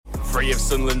Three of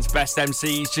Sunderland's best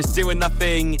MCs just doing their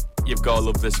thing. You've got to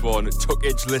love this one.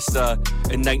 Tuckage Lister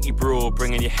and 90 Bro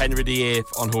bringing you Henry VIII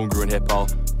on homegrown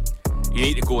hip-hop. You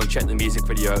need to go and check the music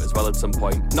video out as well at some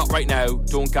point. Not right now,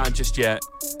 don't go just yet,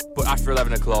 but after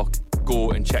 11 o'clock,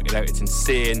 go and check it out. It's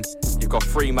insane. You've got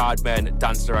three madmen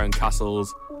dancing around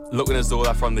castles, looking as though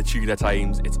they're from the Tudor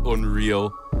times. It's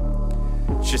unreal.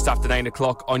 It's just after 9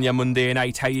 o'clock on your Monday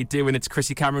night. How you doing? It's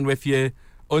Chrissy Cameron with you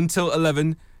until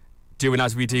 11, doing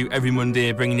as we do every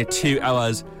Monday, bringing you 2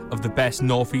 hours of the best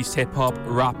Northeast hip-hop,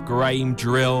 rap, grime,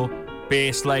 drill,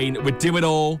 bassline. We do it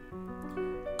all.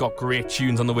 Got great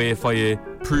tunes on the way for you,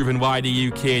 proving why the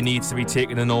UK needs to be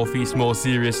taking the Northeast more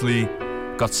seriously.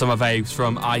 Got summer vibes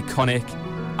from Iconic,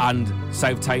 and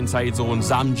South Tyneside's own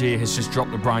Zamjay has just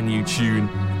dropped a brand new tune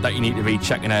that you need to be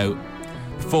checking out.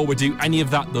 Before we do any of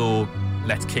that though,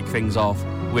 let's kick things off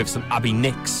with some Abby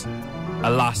Nicks. A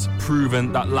lass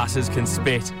proving that lasses can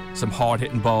spit some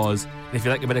hard-hitting bars. And if you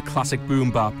like a bit of classic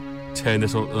boom bap, turn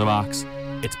this up to the max.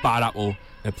 It's Bad Apple,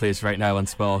 and it plays right now on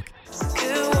Spark.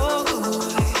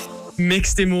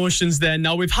 Mixed emotions there.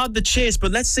 Now, we've had the chase, but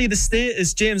let's see the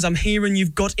status. James, I'm hearing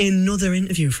you've got another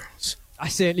interview for us. I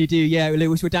certainly do, yeah,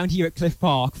 Lewis. We're down here at Cliff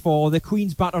Park for the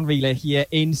Queen's Baton Relay here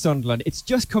in Sunderland. It's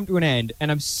just come to an end,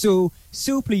 and I'm so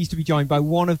pleased to be joined by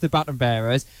one of the baton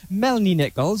bearers, Melanie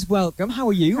Nichols. Welcome. How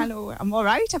are you? Hello, I'm all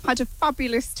right. I've had a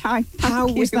fabulous time. How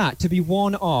was that, to be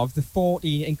one of the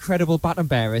 14 incredible baton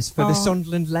bearers for the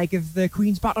Sunderland leg of the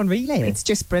Queen's Baton Relay? It's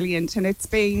just brilliant, and it's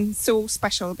been so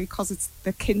special because it's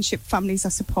the kinship families I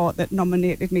support that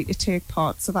nominated me to take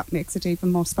part, so that makes it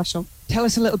even more special. Tell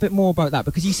us a little bit more about that,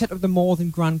 because you set up the More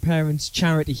Than Grandparents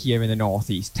charity here in the North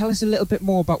East. Tell us a little bit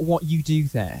more about what you do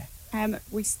there.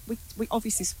 We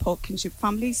obviously support kinship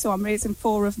families, so I'm raising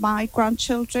 4 of my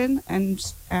grandchildren, and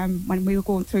when we were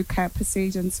going through care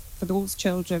proceedings for those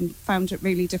children, found it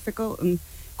really difficult and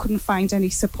couldn't find any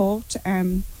support.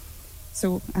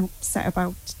 So I set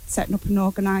about setting up an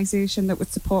organisation that would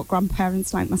support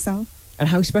grandparents like myself. And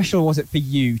how special was it for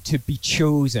you to be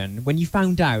chosen? When you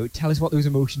found out, tell us what those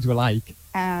emotions were like.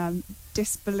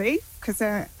 Disbelief, because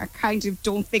I kind of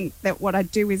don't think that what I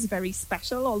do is very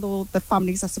special, although the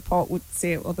families I support would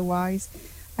say otherwise.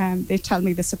 They tell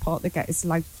me the support they get is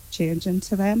life-changing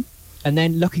to them. And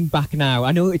then looking back now,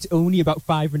 I know it's only about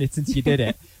 5 minutes since you did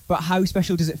it, but how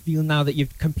special does it feel now that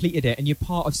you've completed it and you're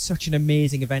part of such an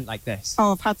amazing event like this?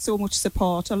 Oh, I've had so much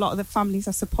support. A lot of the families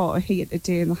I support are here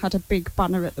today, and I had a big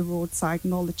banner at the roadside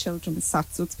and all the children were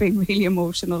sat, so it's been really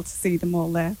emotional to see them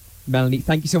all there. Melanie,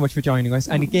 thank you so much for joining us.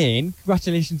 And again,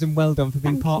 congratulations and well done for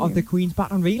being part of the Queen's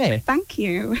Baton Relay. Thank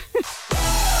you.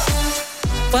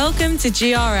 Welcome to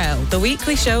GRL, the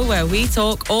weekly show where we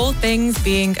talk all things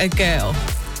being a girl.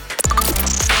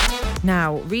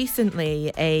 Now,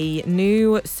 recently, a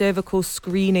new cervical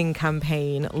screening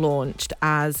campaign launched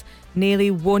as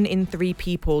nearly 1 in 3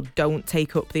 people don't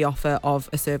take up the offer of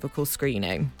a cervical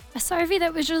screening. A survey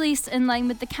that was released in line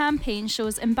with the campaign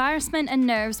shows embarrassment and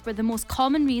nerves were the most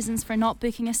common reasons for not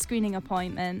booking a screening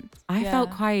appointment. I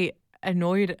felt quite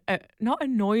annoyed, not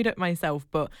annoyed at myself,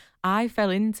 but I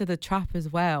fell into the trap as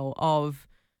well of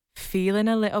feeling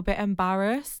a little bit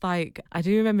embarrassed. Like, I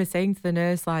do remember saying to the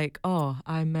nurse, like, oh,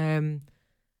 I'm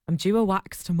due a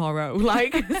wax tomorrow.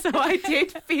 Like, so I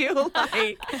did feel like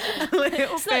a little bit.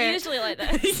 It's not usually like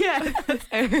this. Yeah.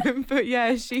 But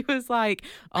yeah, she was like,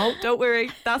 oh, don't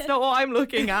worry, that's not what I'm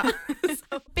looking at.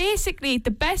 So. Basically, the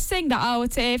best thing that I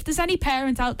would say, if there's any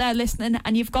parent out there listening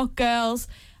and you've got girls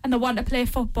and they want to play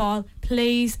football,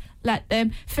 please let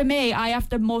them. For me, I have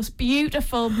the most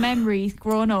beautiful memories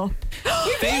growing up.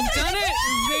 They've done it!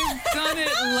 They've done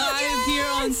it live here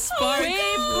on Spark.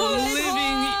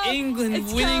 Living England,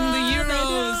 winning the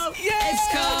Euros. It's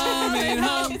coming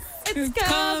home. It's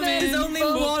coming. There's only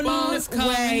one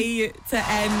way to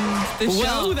end the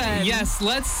show then. Yes,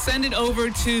 let's send it over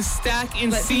to Stack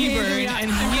in Seaburn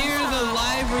and hear the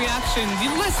live reaction.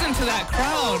 You listen to that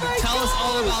crowd. Tell us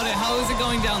all about it. How is it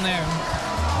going down there?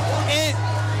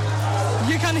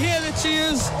 You can hear the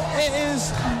cheers. It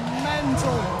is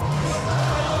mental.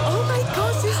 Oh my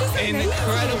gosh, this is amazing.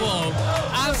 Incredible.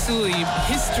 Absolutely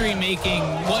history-making.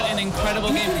 What an incredible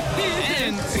game.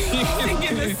 And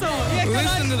singing the song.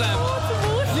 Listen to them.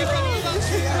 You can hear that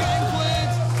cheer being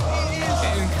played. It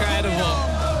is incredible.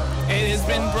 It has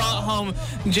been brought home.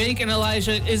 Jake and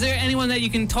Elijah, is there anyone that you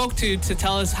can talk to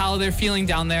tell us how they're feeling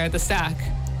down there at the Stack?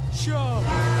 Sure.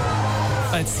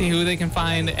 Let's see who they can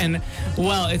find. And,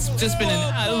 well, it's just been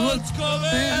It's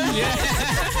coming! Yeah.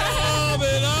 It's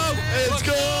coming up! It's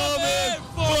coming!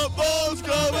 Football's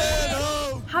coming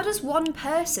home! How does one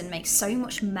person make so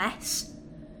much mess?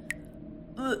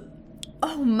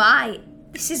 Oh my,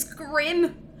 this is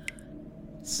grim.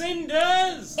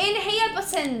 Cinders! In here,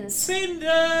 Buttons!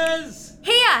 Cinders!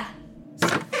 Here!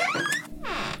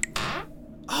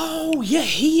 Oh, you're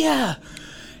here!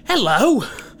 Hello!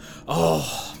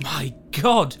 Oh, my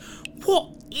God!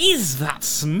 What is that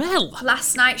smell?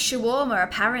 Last night's shawarma,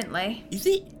 apparently. Is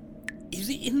it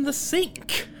in the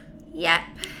sink? Yep.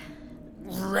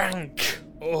 Rank.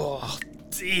 Oh,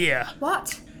 dear.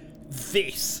 What?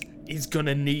 This is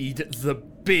gonna need the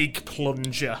big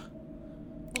plunger.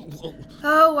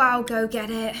 Oh, I'll go get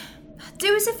it.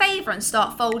 Do us a favour and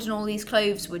start folding all these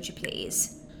clothes, would you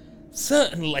please?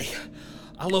 Certainly.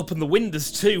 I'll open the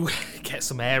windows too. Get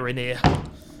some air in here.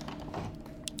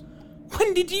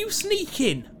 When did you sneak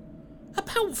in?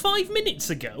 About 5 minutes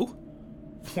ago?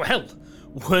 Well,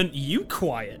 weren't you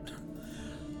quiet?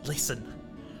 Listen,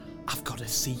 I've got a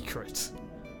secret.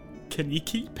 Can you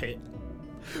keep it?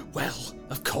 Well,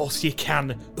 of course you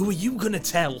can. Who are you gonna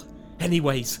tell?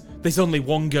 Anyways, there's only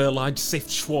one girl I'd sift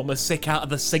shawarma sick out of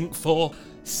the sink for.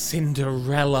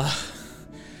 Cinderella.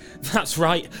 That's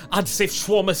right, I'd sift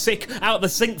shawarma sick out of the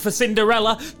sink for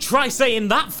Cinderella. Try saying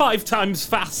that 5 times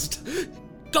fast.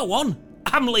 Go on,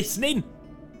 I'm listening.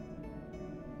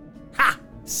 Ha!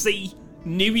 See?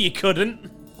 Knew you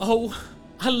couldn't. Oh,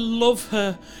 I love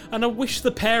her, and I wish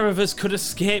the pair of us could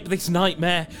escape this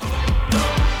nightmare.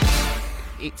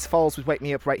 It's Falls with Wake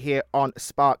Me Up right here on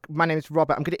Spark. My name is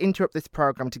Robert. I'm going to interrupt this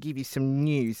programme to give you some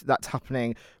news that's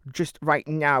happening just right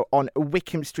now on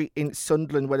Wickham Street in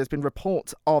Sunderland, where there's been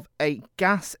reports of a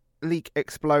gas leak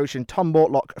explosion. Tom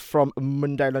Mortlock from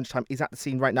Monday Lunchtime is at the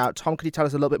scene right now. Tom, could you tell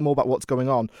us a little bit more about what's going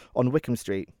on Wickham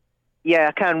Street? Yeah,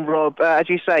 I can, Rob. As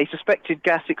you say, suspected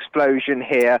gas explosion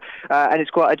here, and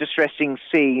it's quite a distressing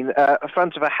scene. A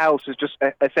front of a house has just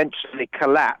essentially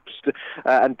collapsed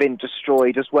and been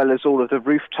destroyed, as well as all of the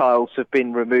roof tiles have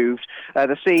been removed.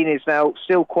 The scene is now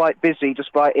still quite busy,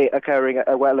 despite it occurring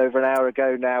well over an hour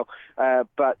ago now.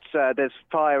 But there's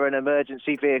fire and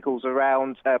emergency vehicles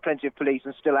around, plenty of police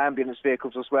and still ambulance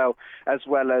vehicles as well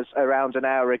as around an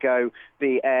hour ago,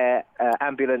 the air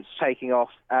ambulance taking off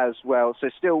as well. So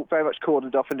still very much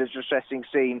cordoned off in a distressing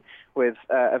scene with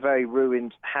a very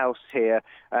ruined house here.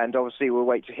 And obviously we'll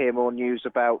wait to hear more news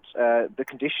about the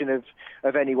condition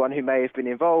of anyone who may have been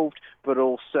involved, but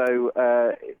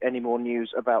also any more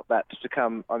news about that to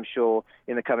come, I'm sure,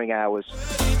 in the coming hours.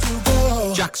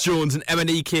 Jax Jones and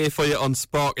M&EK for you on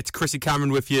Spark. It's Chrissy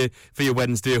Cameron with you for your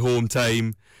Wednesday home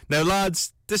time. Now,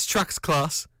 lads, this track's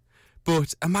class,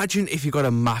 but imagine if you got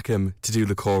a Mackem to do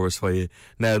the chorus for you.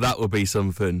 Now, that would be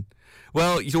something.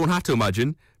 Well, you don't have to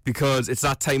imagine, because it's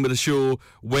that time of the show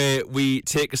where we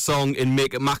take a song and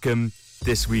make it Mackem.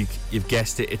 This week, you've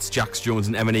guessed it, it's Jax Jones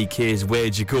and M&EK's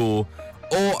Where'd You Go?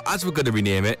 Or, as we're going to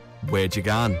rename it, Where'd You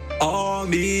Gone? Oh,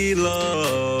 me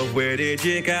love, where did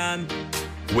you gone?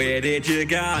 Where did you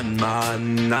gone,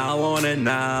 man? I wanna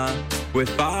know.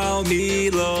 Without me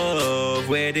love,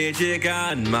 where did you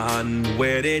gone, man?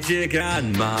 Where did you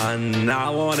gone, man? I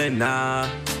wanna know.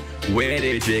 Where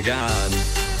did you gone?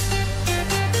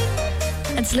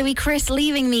 It's Louis Chris,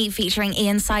 Leaving Me, featuring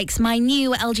Ian Sykes, my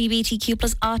new LGBTQ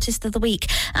plus artist of the week.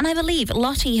 And I believe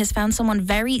Lottie has found someone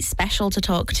very special to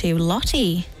talk to.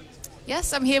 Lottie.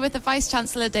 Yes, I'm here with the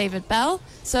Vice-Chancellor, David Bell.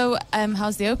 So,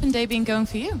 how's the Open Day been going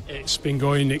for you? It's been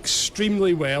going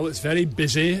extremely well. It's very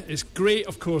busy. It's great,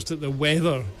 of course, that the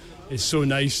weather is so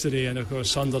nice today, and, of course,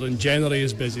 Sunderland generally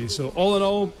is busy. So, all in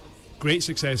all, great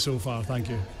success so far. Thank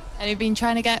you. And you've been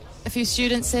trying to get a few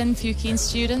students in, a few keen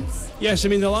students? Yes, I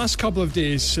mean, the last couple of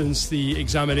days since the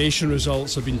examination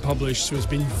results have been published, so it's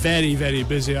been very, very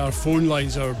busy. Our phone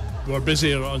lines were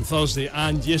busier on Thursday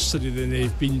and yesterday than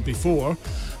they've been before,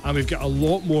 and we've got a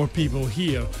lot more people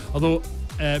here. Although,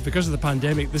 because of the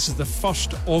pandemic, this is the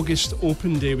first August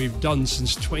Open Day we've done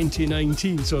since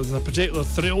 2019, so it's a particular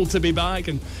thrill to be back,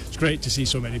 and it's great to see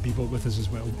so many people with us as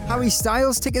well. Harry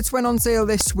Styles tickets went on sale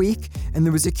this week, and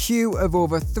there was a queue of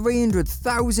over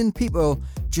 300,000 people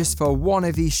just for one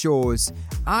of these shows.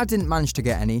 I didn't manage to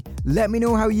get any. Let me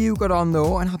know how you got on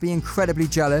though, and I'll be incredibly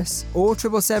jealous.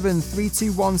 0777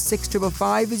 321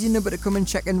 6555 is your number to come and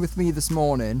check in with me this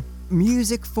morning.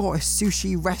 Music for a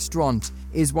Sushi Restaurant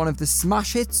is one of the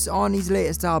smash hits on his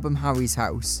latest album, Harry's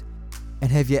House.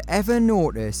 And have you ever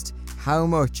noticed how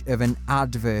much of an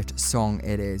advert song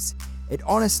it is? It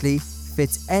honestly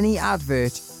fits any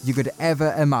advert you could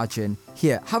ever imagine.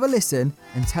 Here, have a listen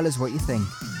and tell us what you think.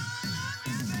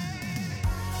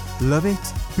 Love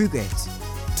it, book it.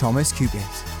 Thomas Cupitt.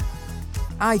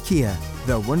 IKEA,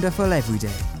 the wonderful everyday.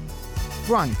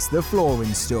 Frank's, the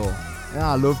flooring store.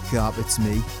 I love carpets,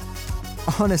 me.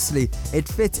 Honestly, it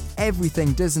fits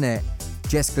everything, doesn't it?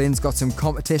 Jess Glynn's got some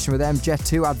competition with them Jet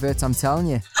 2 adverts, I'm telling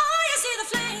you.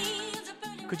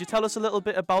 Could you tell us a little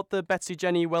bit about the Betsy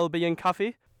Jenny Wellbeing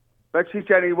Cafe? Betsy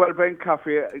Jenny Wellbeing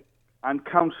Cafe and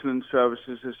counselling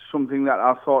services is something that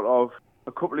I thought of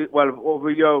over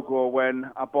a year ago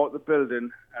when I bought the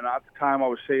building, and at the time I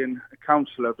was seeing a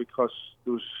counsellor because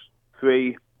there was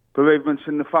 3 bereavements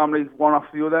in the family, one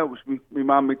after the other. It was my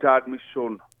mum, my dad and my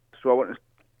son. So I wanted to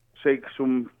seek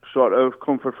some sort of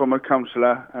comfort from a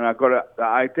counsellor, and I got the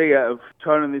idea of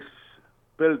turning this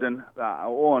building that I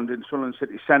owned in Sunderland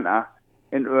City Centre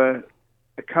into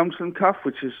a counselling cafe,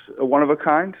 which is a one of a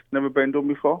kind, never been done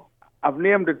before. I've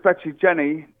named it Betsy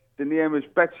Jenny. The name is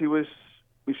Betsy was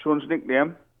my son's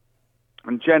nickname,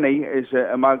 and Jenny is an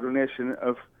amalgamation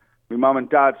of my mum and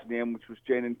dad's name, which was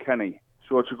Jane and Kenny.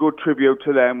 So it's a good tribute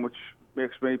to them, which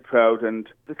makes me proud. And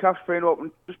the cafe's been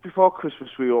open just before Christmas.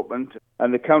 We opened,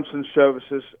 and the counselling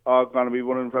services are going to be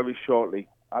running very shortly.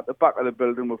 At the back of the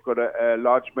building, we've got a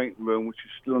large meeting room, which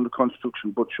is still under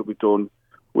construction, but should be done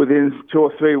within 2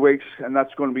 or 3 weeks, and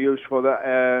that's going to be used for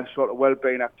the sort of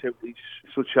wellbeing activities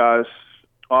such as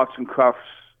arts and crafts,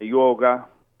 yoga,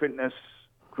 fitness,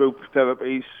 group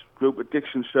therapies, group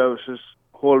addiction services,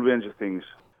 a whole range of things.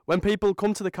 When people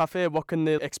come to the cafe, what can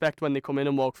they expect when they come in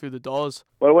and walk through the doors?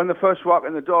 Well, when they first walk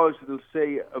in the doors, they'll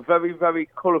see a very, very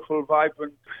colourful,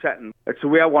 vibrant setting. It's the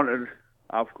way I wanted.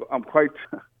 I'm quite,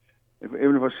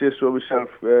 even if I say so myself,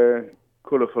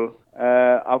 colourful.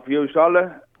 I've used all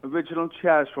the original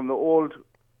chairs from the old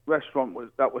restaurant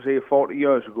that was here 40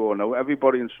 years ago. Now,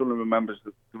 everybody in Sunderland remembers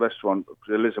the restaurant, it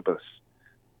was Elizabeth's.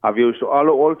 I've used all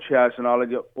the old chairs and all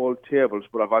the old tables,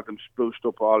 but I've had them spruced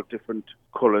up all different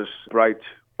colours, bright,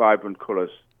 vibrant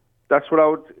colours. That's what I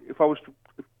would, if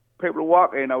people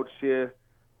walk in, I would say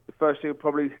the first thing you'd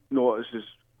probably notice is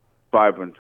vibrant.